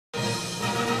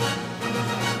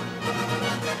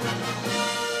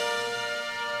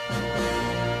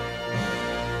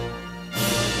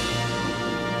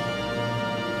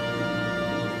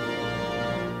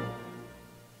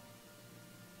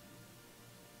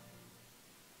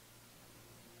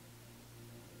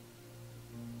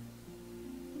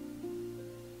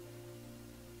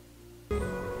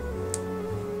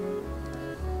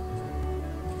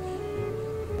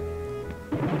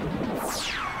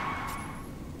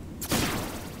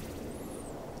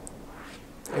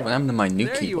What happened to my new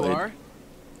There you keyblade? are.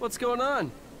 What's going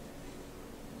on?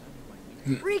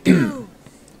 Riku!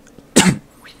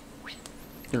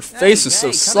 Your face is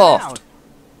so soft.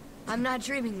 I'm not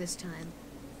dreaming this time.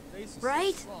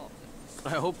 Right? I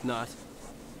hope not.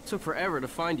 Took forever to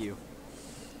find you.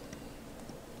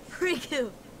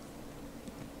 Riku!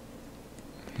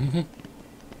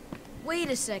 Wait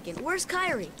a second, where's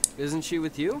Kairi? Isn't she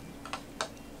with you?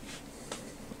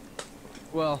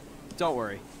 Well, don't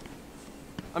worry.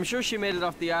 I'm sure she made it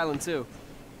off the island too.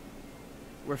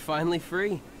 We're finally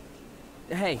free.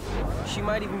 Hey, she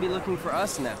might even be looking for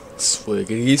us now.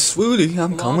 Swiggity swooty,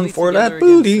 I'm We'll all coming be for together that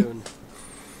again booty. soon.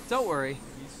 Don't worry.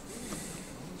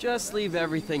 Just leave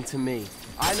everything to me.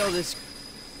 I know this.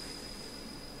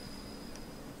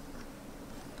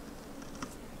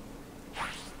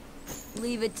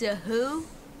 Leave it to who?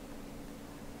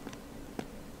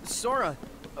 Sora,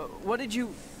 what did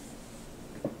you...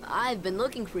 I've been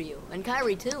looking for you, and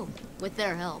Kairi too, with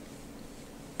their help.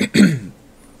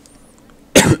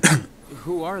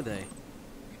 Who are they?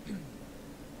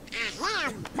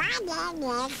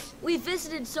 We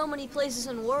visited so many places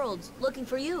and worlds, looking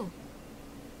for you.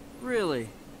 Really?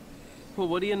 Well,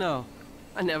 what do you know?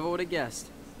 I never would have guessed.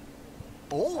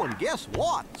 Oh, and guess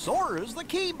what? Sora's the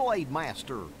Keyblade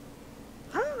Master.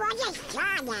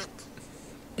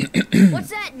 What's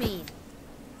that mean?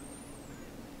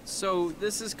 So,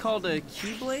 this is called a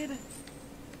Keyblade?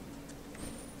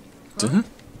 Huh?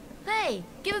 Hey,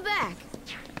 give it back.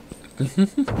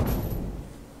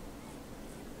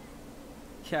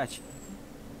 Catch.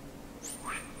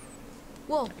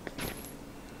 Whoa.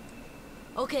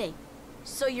 Okay,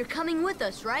 so you're coming with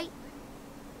us, right?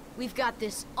 We've got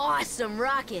this awesome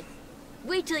rocket.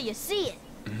 Wait till you see it.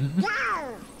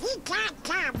 No, he can't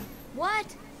come.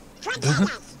 What? Forget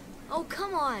it. Oh,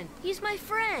 come on. He's my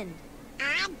friend.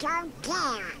 I don't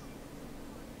care.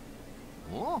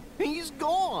 Oh, he's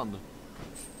gone.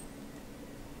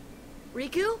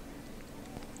 Riku?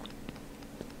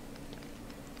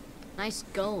 Nice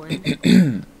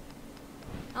going.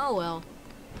 Oh well.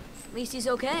 At least he's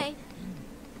okay.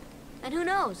 And who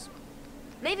knows?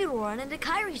 Maybe we'll run into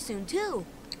Kairi soon too.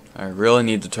 I really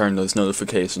need to turn those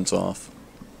notifications off.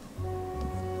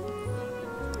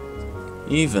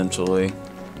 Eventually.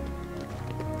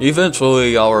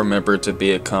 Eventually, I'll remember to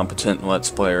be a competent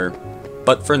Let's Player.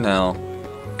 But for now...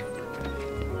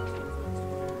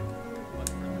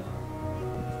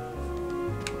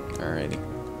 Alrighty.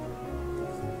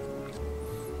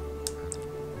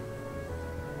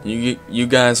 You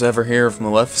guys ever hear of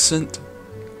Maleficent?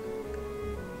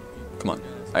 Come on.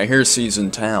 I hear she's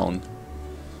in town.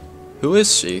 Who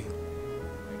is she?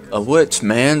 A witch,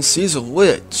 man. She's a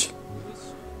witch.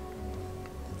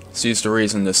 She's the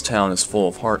reason this town is full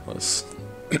of Heartless.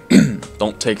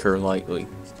 Don't take her lightly.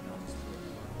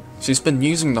 She's been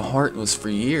using the Heartless for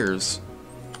years.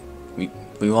 We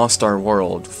lost our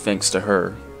world thanks to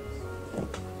her.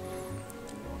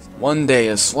 One day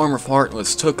a swarm of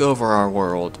Heartless took over our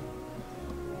world.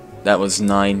 That was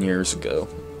 9 years ago.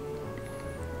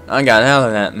 I got out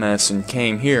of that mess and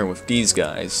came here with these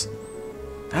guys.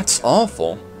 That's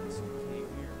awful.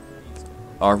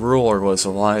 Our ruler was a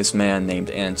wise man named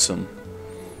Ansem.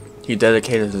 He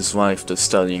dedicated his life to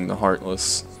studying the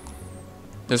Heartless.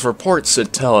 His reports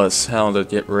should tell us how to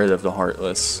get rid of the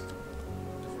Heartless.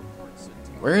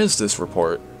 Where is this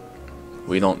report?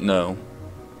 We don't know.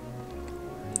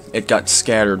 It got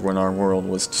scattered when our world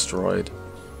was destroyed.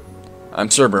 I'm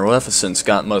sure Maleficent's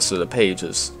got most of the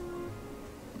pages.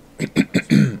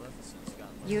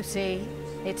 You see,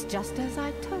 it's just as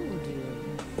I told you.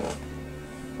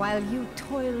 While you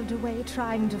toiled away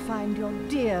trying to find your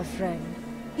dear friend,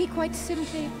 he quite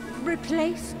simply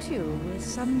replaced you with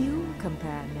some new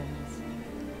companions.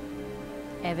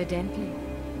 Evidently,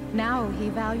 now he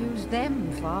values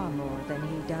them far more than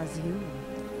he does you.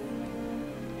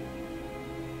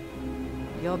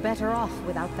 You're better off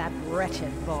without that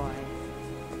wretched boy.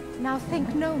 Now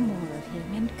think no more of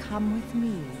him and come with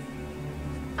me.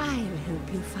 I'll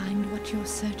help you find what you're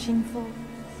searching for.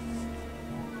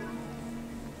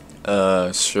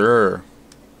 Sure.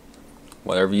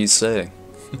 Whatever you say.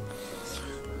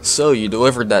 So, you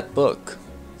delivered that book.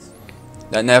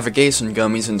 That navigation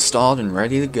gummy's installed and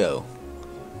ready to go.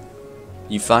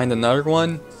 You find another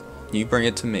one, you bring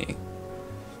it to me.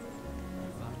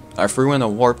 I threw in a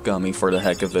warp gummy for the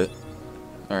heck of it.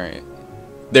 Alright.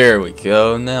 There we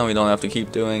go. Now we don't have to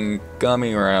keep doing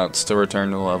gummy routes to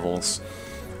return to levels.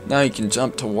 Now you can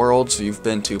jump to worlds you've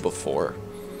been to before.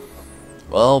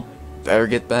 Well, better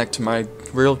get back to my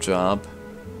real job.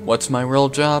 What's my real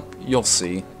job? You'll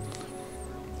see.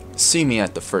 See me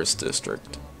at the first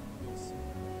district.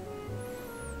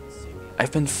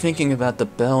 I've been thinking about the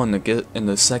bell in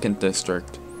the second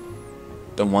district.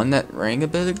 The one that rang a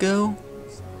bit ago?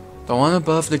 The one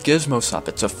above the Gizmo shop.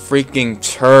 It's a freaking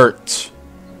church.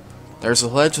 There's a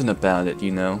legend about it, you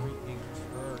know.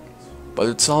 But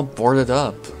it's all boarded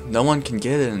up. No one can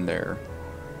get in there.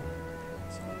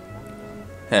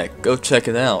 Heck, go check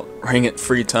it out. Ring it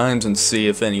 3 times and see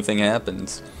if anything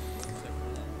happens.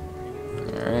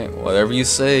 Alright, whatever you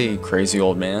say, crazy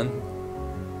old man.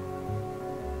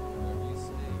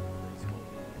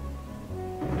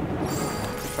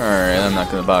 Alright, I'm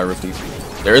not gonna bother with these.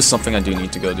 There is something I do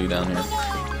need to go do down here.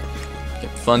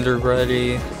 Get Thunder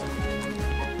ready.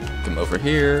 Come over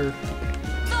here.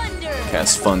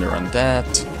 Cast Thunder on that.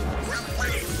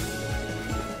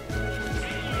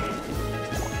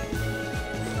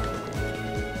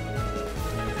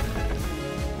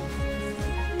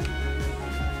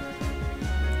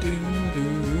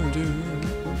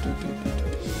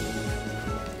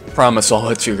 Promise I'll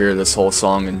let you hear this whole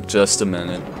song in just a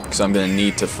minute, because I'm gonna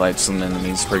need to fight some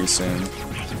enemies pretty soon.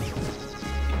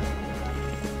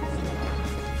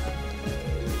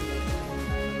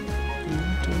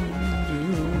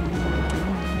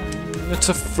 It's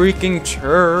a freaking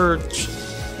church!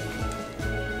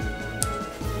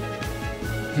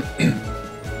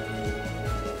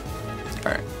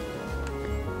 Alright.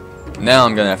 Now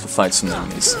I'm gonna have to fight some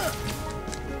enemies.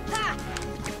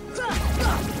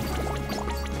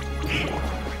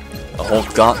 A whole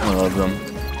gauntlet of them.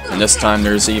 And this time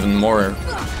there's even more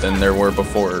than there were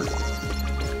before.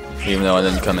 Even though I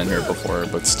didn't come in here before,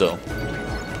 but still.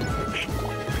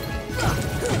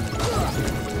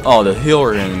 Oh, the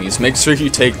healer enemies. Make sure you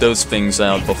take those things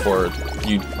out before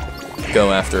you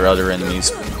go after other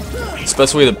enemies.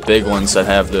 Especially the big ones that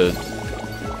have the...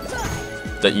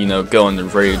 that, you know, go into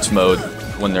rage mode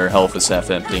when their health is half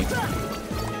empty.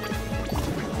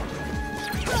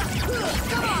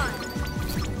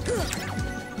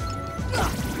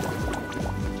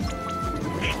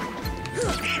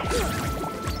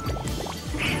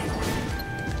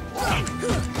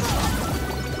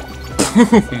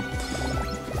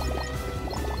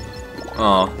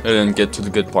 Oh, I didn't get to the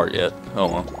good part yet. Oh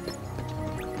well.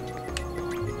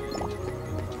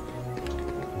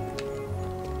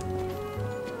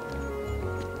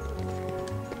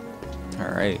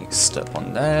 Alright, step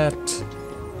on that.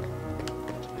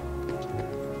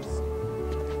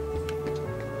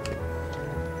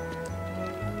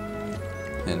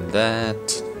 And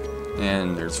that.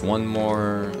 And there's one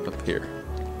more up here.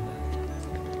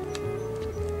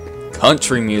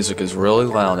 Country music is really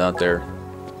loud out there.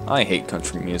 I hate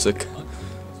country music.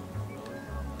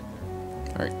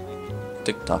 Alright.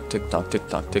 Tick tock, tick tock, tick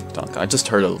tock, tick tock. I just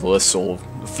heard a whistle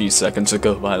a few seconds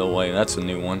ago, by the way. That's a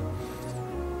new one.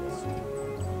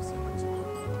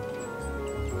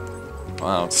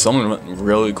 Wow, someone went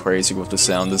really crazy with the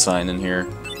sound design in here.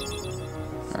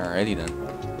 Alrighty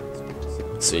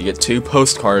then. So you get 2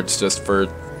 postcards just for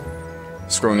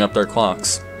screwing up their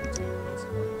clocks.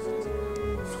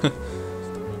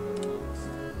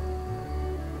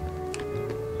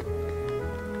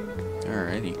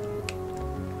 Alrighty.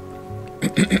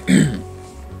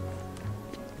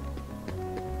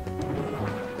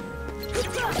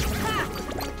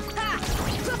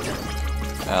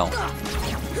 Ow.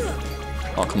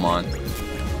 Oh, come on.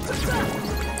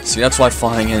 See, that's why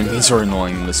flying enemies are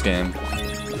annoying in this game.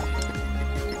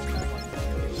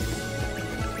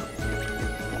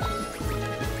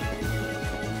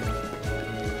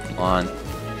 Come on.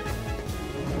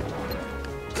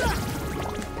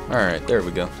 Alright, there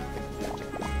we go.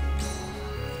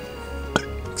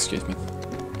 Excuse me.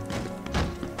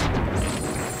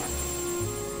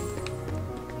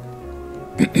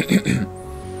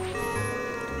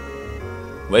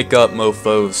 Wake up,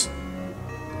 mofos.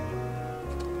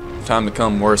 Time to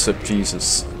come worship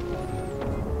Jesus.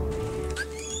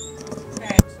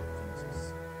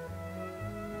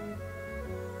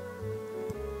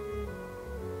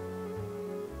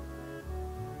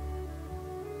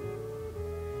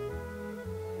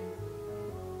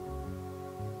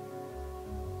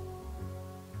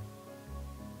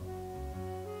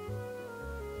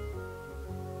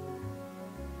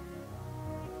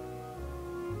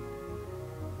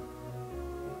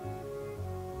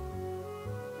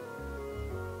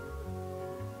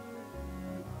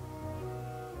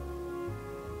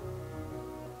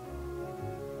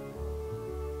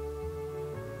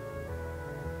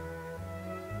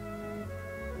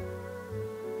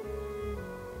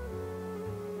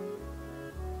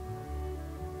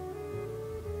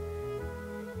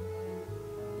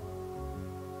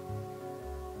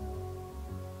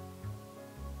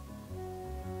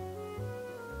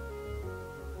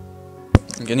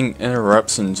 I'm getting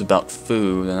interruptions about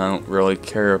food, and I don't really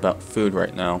care about food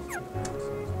right now.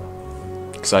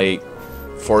 Because I ate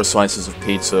 4 slices of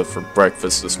pizza for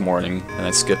breakfast this morning, and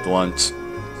I skipped lunch.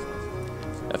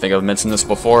 I think I've mentioned this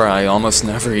before, I almost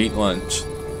never eat lunch.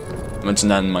 I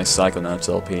mentioned that in my Psychonauts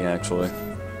LP, actually.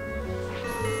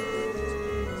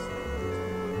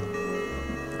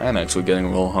 I'm actually getting a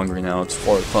little hungry now, it's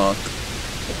 4 o'clock.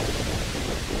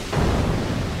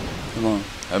 Come on,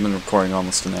 I've been recording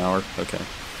almost an hour, okay.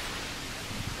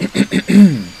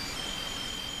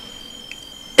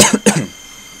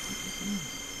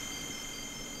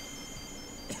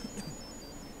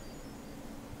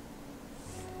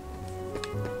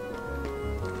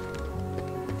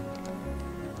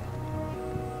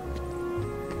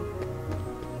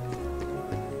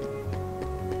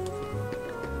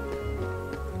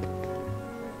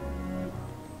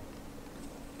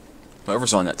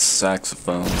 Whoever's on that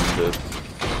saxophone, the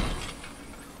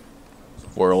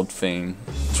world thing,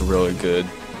 it's really good.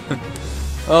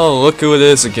 Oh, look who it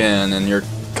is again, and your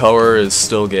color is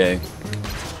still gay.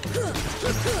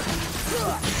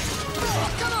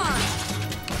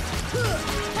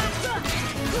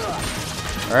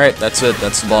 Alright, that's it,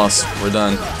 that's the boss. We're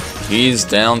done. He's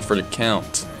down for the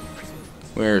count.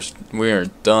 We are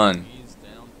done.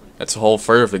 That's a whole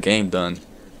third of the game done.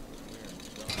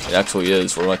 It actually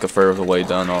is. We're like a third of the way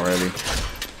done already.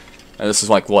 And this is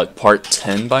like, what, part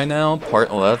 10 by now? Part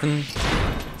 11?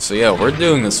 So yeah, we're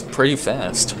doing this pretty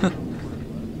fast.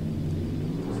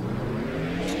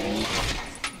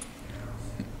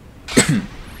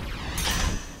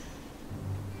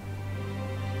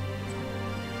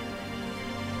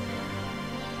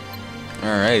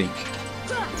 Alrighty.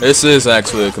 This is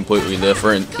actually a completely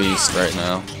different beast right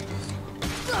now.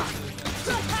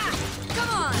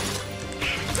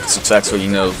 It's actually,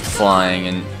 you know, flying,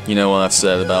 and you know what I've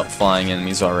said about flying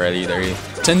enemies already. They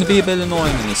tend to be a bit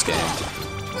annoying in this game.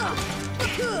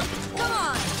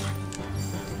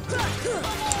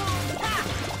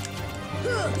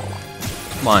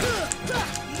 Come on.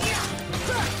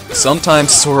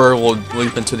 Sometimes Sora will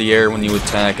leap into the air when you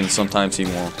attack, and sometimes he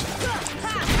won't.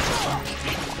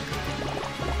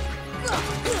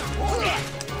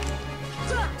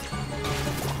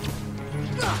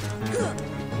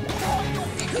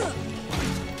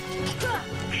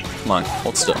 Come on,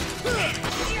 hold still.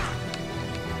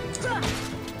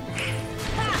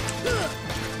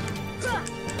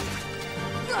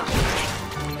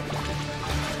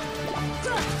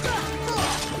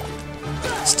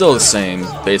 Still the same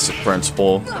basic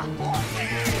principle.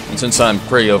 And since I'm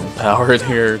pretty overpowered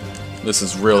here, this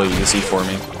is really easy for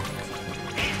me.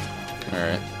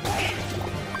 Alright.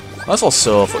 Let's all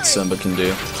show off what Simba can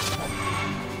do.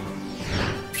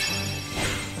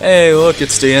 Hey, look,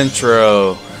 it's the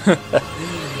intro!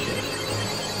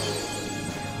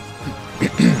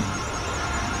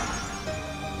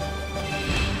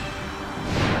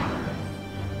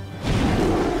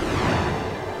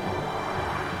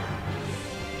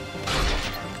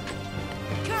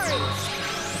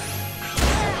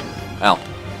 Ow.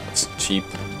 That's cheap.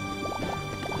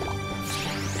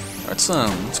 Alright,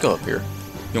 let's go up here.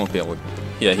 You won't be able to...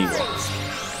 Yeah, he will.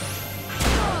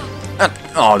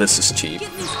 Oh, this is cheap.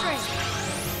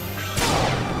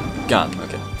 Got him,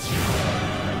 okay.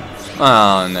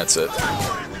 Ah, and that's it.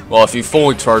 Well, if you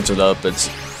fully charge it up, it's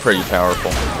pretty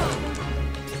powerful.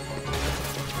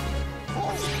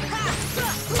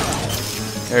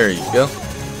 There you go.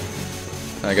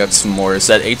 I got some more. Is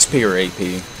that HP or AP?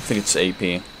 I think it's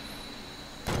AP.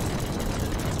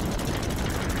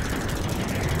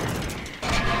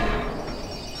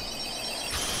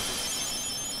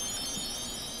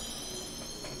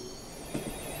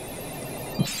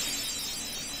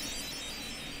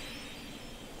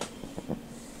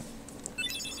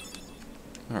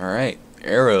 Alright,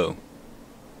 Arrow.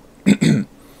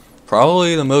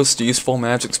 Probably the most useful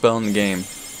magic spell in the game,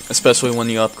 especially when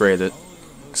you upgrade it,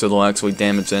 because it'll actually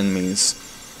damage enemies.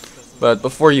 But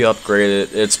before you upgrade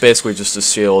it, it's basically just a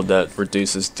shield that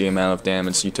reduces the amount of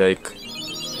damage you take.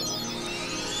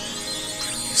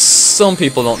 Some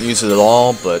people don't use it at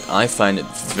all, but I find it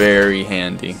very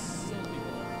handy.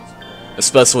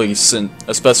 Especially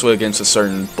against a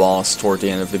certain boss toward the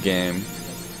end of the game.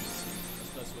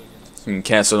 You can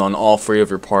cast it on all 3 of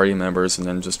your party members and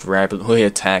then just rapidly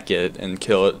attack it and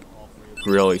kill it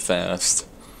really fast.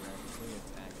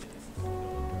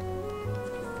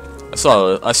 I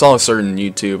saw a certain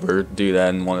YouTuber do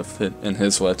that in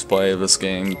his Let's Play of this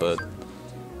game, but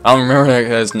I don't remember that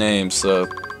guy's name, so...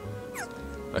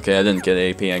 Okay, I didn't get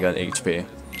AP, I got HP.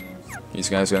 These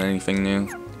guys got anything new?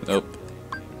 Nope.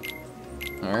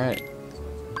 Alright.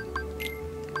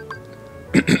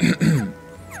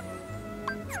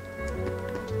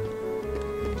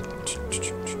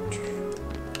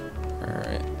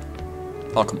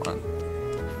 Oh, come on.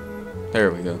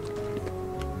 There we go.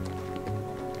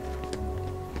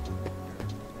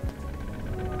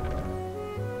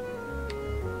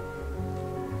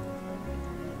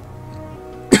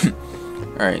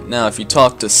 Alright, now if you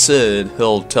talk to Sid,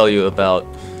 he'll tell you about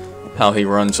how he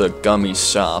runs a gummy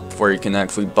shop where you can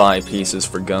actually buy pieces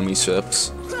for gummy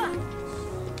ships.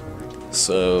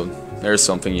 So, there's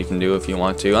something you can do if you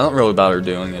want to. I don't really bother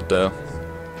doing it though.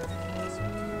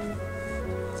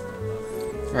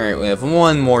 Alright, we have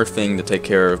one more thing to take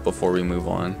care of before we move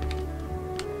on.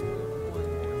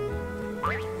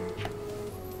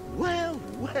 Well,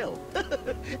 well,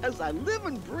 as I live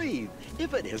and breathe,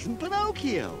 if it isn't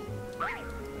Pinocchio.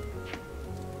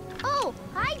 Oh,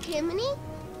 hi, Jiminy.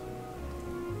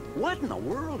 What in the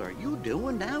world are you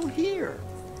doing down here?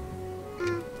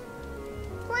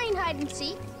 Playing hide and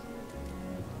seek.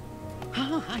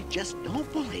 I just don't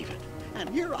believe it. And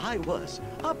here I was,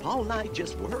 up all night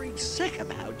just worried sick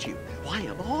about you. Why,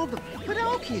 of all the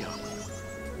Pinocchio?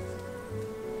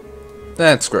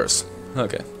 That's gross.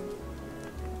 Okay.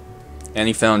 And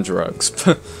he found drugs.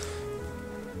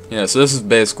 Yeah, so this is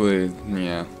basically,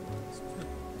 yeah,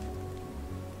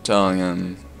 telling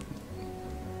him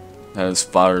that his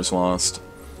father's lost.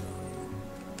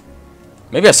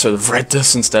 Maybe I should have read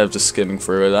this instead of just skimming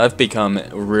through it. I've become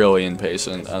really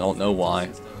impatient. I don't know why.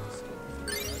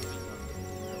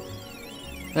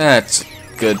 That's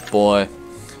good boy.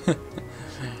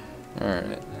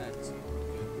 Alright.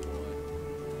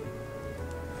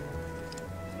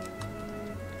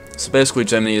 So basically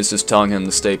Jiminy is just telling him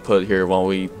to stay put here while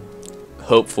we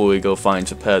hopefully go find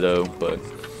Geppetto, but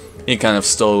he kind of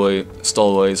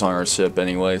stowaways on our ship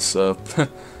anyway, so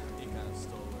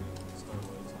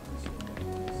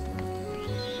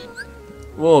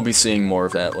we'll be seeing more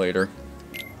of that later.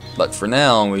 But for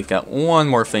now, we've got one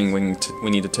more thing we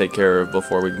need to take care of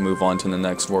before we move on to the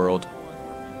next world.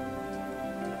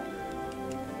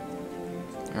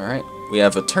 Alright, we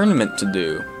have a tournament to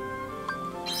do.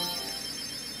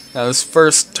 Now this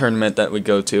first tournament that we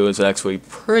go to is actually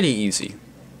pretty easy.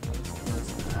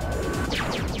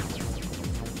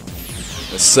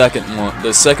 The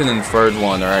second and third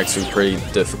one are actually pretty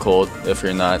difficult if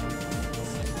you're not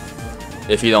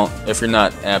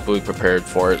absolutely prepared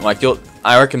for it. Like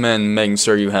I recommend making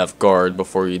sure you have guard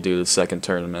before you do the second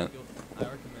tournament,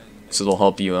 so it'll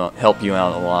help you out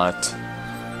a lot.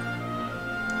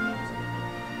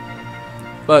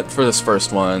 But for this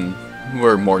first one,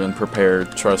 we're more than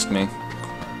prepared, trust me.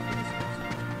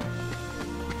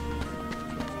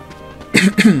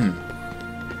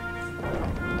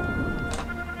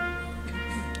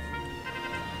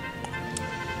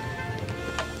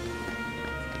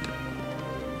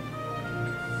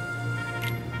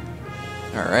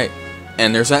 Alright,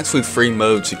 and there's actually 3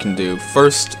 modes you can do.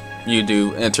 First, you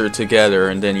do enter together,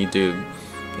 and then you do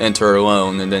enter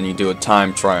alone, and then you do a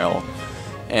time trial.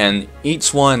 And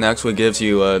each one actually gives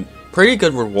you a pretty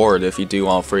good reward if you do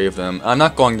all 3 of them. I'm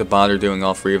not going to bother doing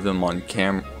all 3 of them on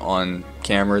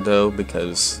camera though,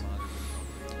 because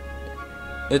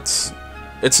it's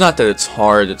not that it's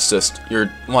hard, it's just you're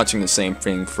watching the same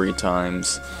thing 3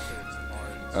 times.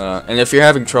 And if you're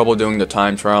having trouble doing the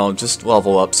time trial, just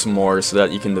level up some more so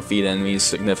that you can defeat enemies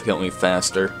significantly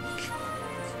faster.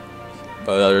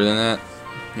 But other than that,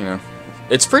 you know,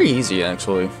 it's pretty easy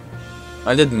actually.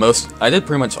 I did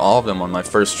pretty much all of them on my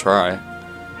first try.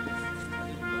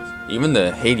 Even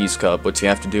the Hades Cup, which you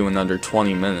have to do in under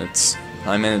 20 minutes.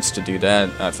 I managed to do that,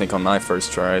 I think, on my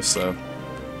first try, so.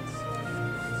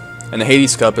 And the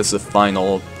Hades Cup is the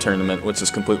final tournament, which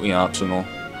is completely optional.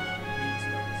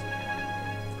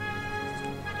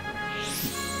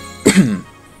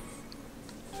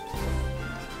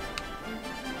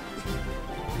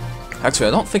 Actually,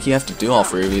 I don't think you have to do all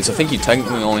 3 of these. I think you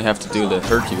technically only have to do the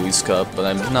Hercules Cup, but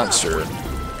I'm not sure.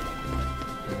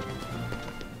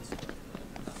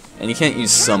 And you can't use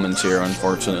summons here,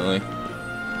 unfortunately.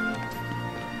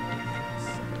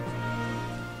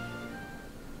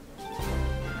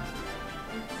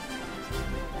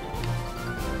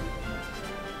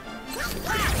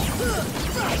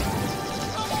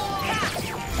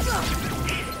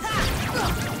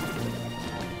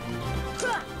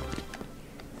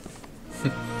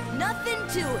 Nothing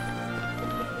to it.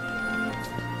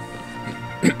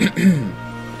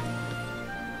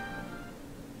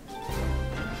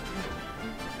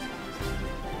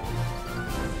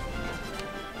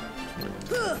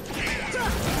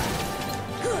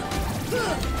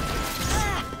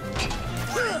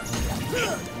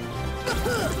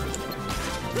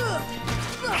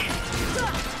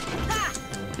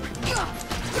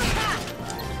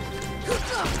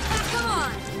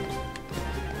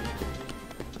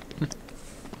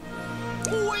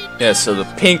 Yeah, so the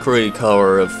pink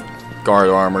color of guard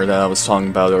armor that I was talking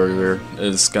about earlier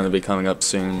is going to be coming up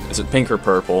soon. Is it pink or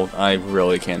purple? I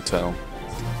really can't tell.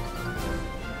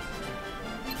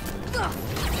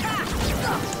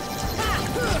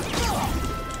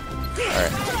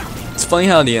 Alright. It's funny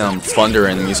how the thunder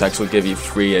enemies actually give you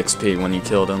free XP when you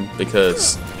kill them,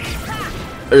 because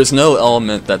there's no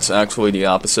element that's actually the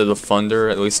opposite of thunder,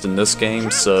 at least in this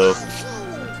game, so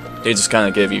they just kind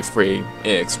of give you free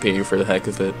XP for the heck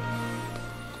of it.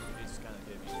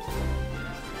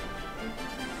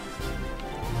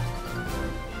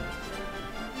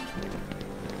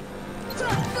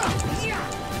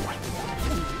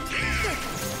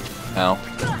 Ow.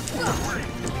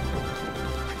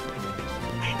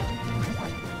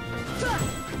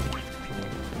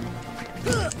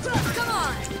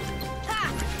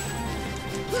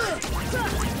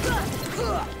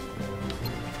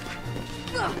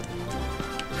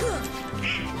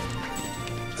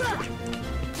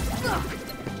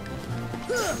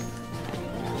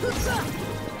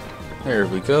 There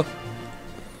we go.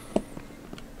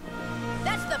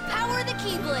 That's the power of the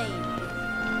Keyblade.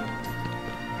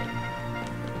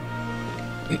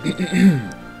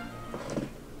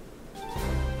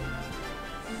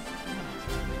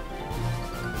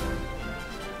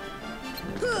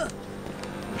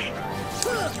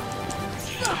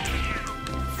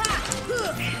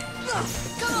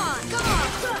 Come on, come on.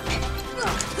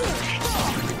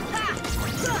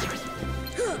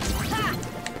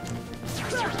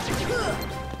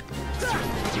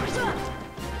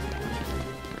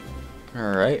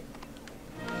 All right.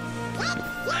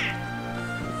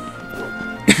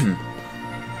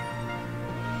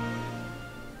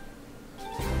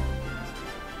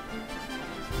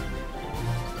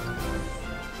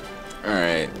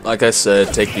 Alright, like I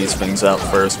said, take these things out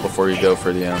first before you go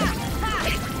for the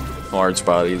large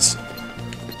bodies.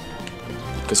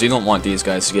 Because you don't want these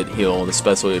guys to get healed,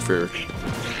 especially if you're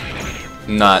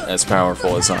not as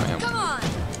powerful as I am. Come on.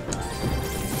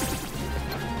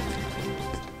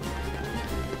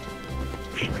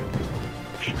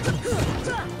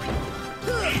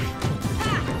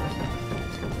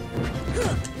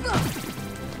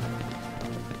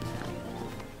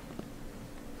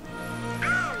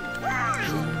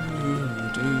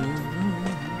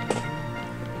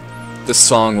 This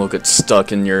song will get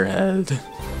stuck in your head.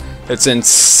 It's in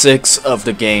 6 of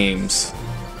the games.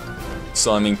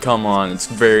 So I mean, come on, it's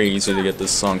very easy to get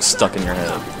this song stuck in your head.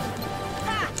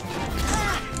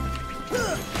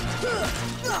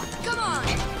 Come on.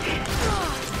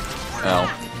 Ow.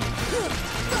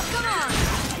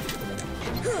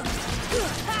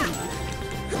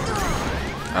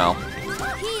 Ow.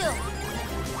 Heal.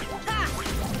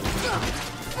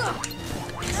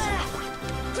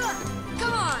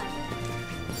 Come on.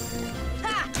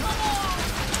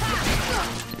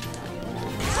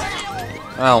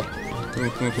 Ow.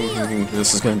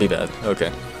 This is gonna be bad.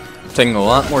 Okay. Taking a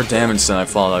lot more damage than I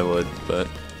thought I would, but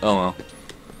oh well.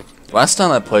 Last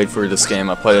time I played through this game,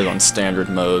 I played it on standard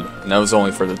mode, and that was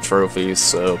only for the trophies,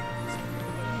 so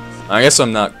I guess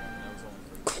I'm not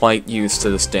quite used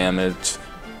to this damage.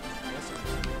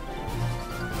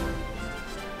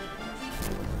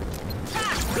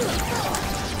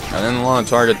 I didn't want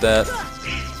to target that.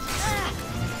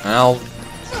 Ow.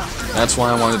 That's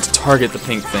why I wanted to target the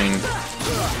pink thing.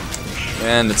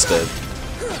 And it's dead.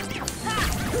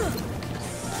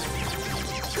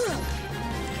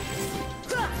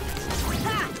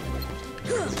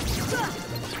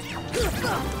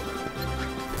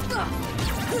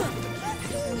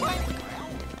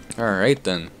 Alright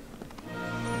then.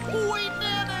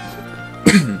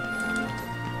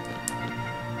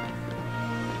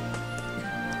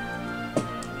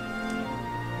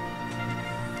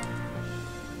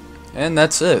 And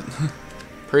that's it.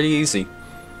 Pretty easy.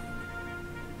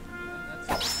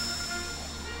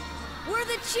 We're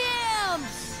the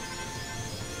champs!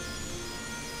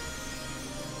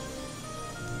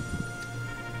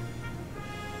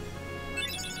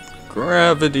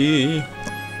 Gravity.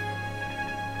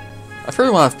 I've heard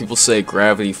a lot of people say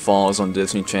Gravity Falls on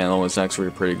Disney Channel is actually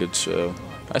a pretty good show.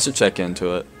 I should check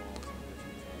into it.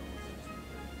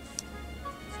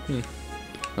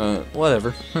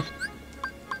 Whatever.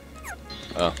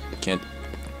 Oh, can't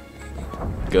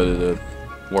go to the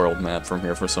world map from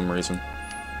here for some reason.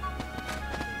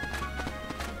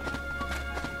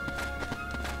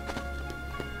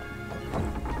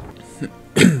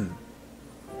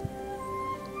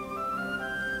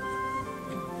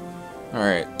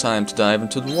 Alright, time to dive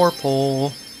into the warp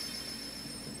hole.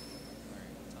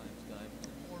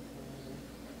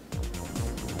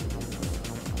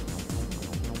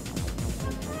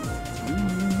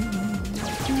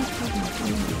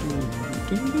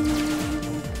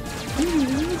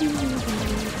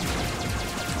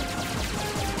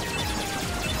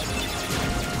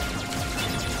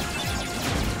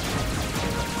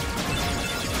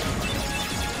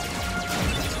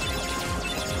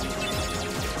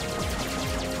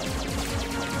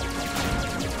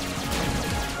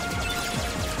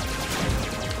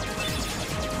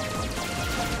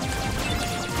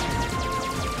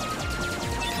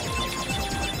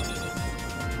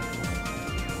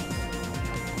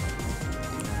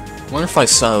 Wonder if I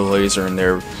saw a laser in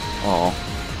there.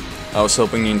 Aw. I was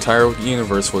hoping the entire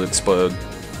universe would explode.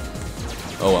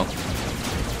 Oh well.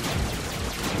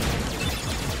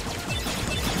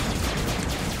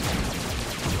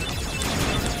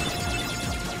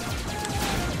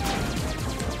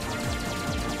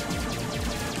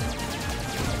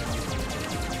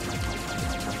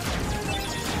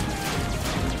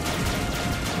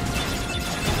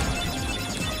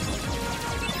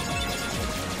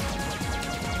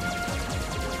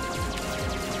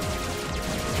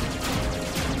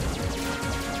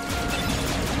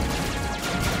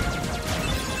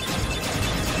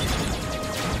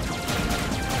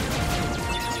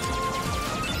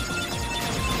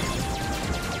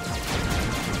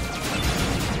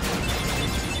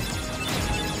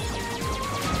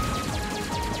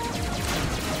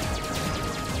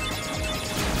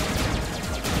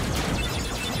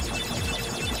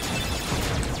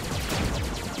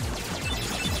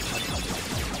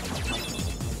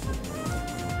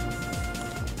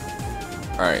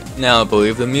 Alright, now I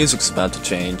believe the music's about to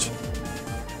change.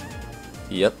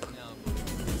 Yep.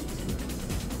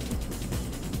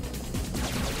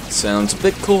 Sounds a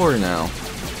bit cooler now.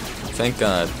 Thank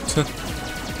God.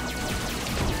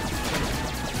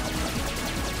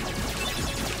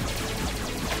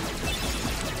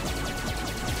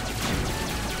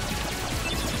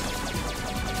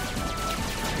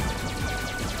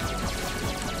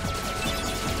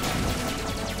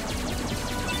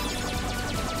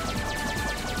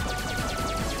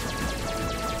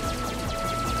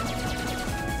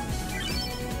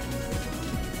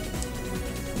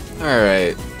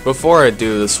 Alright, before I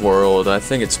do this world, I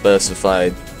think it's best if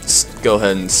I go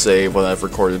ahead and save what I've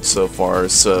recorded so far,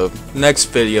 so next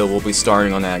video we'll be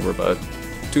starting on Agrabah.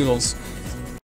 Toodles.